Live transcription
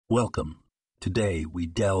Welcome. Today we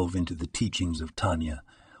delve into the teachings of Tanya,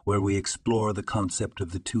 where we explore the concept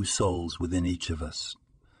of the two souls within each of us.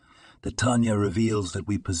 The Tanya reveals that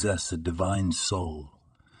we possess a divine soul,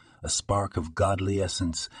 a spark of godly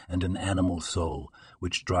essence, and an animal soul,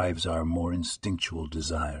 which drives our more instinctual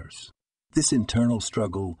desires. This internal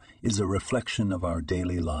struggle is a reflection of our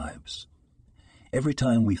daily lives. Every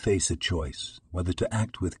time we face a choice, whether to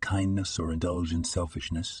act with kindness or indulge in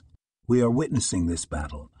selfishness, we are witnessing this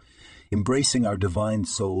battle. Embracing our divine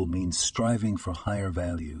soul means striving for higher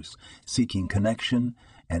values, seeking connection,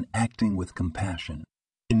 and acting with compassion.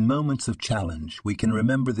 In moments of challenge, we can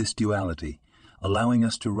remember this duality, allowing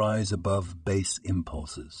us to rise above base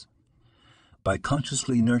impulses. By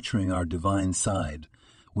consciously nurturing our divine side,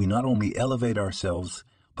 we not only elevate ourselves,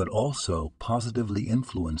 but also positively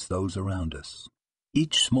influence those around us.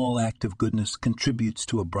 Each small act of goodness contributes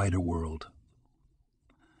to a brighter world.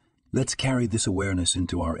 Let's carry this awareness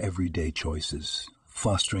into our everyday choices,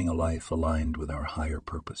 fostering a life aligned with our higher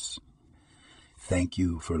purpose. Thank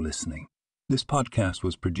you for listening. This podcast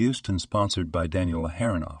was produced and sponsored by Daniel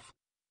Aharonoff.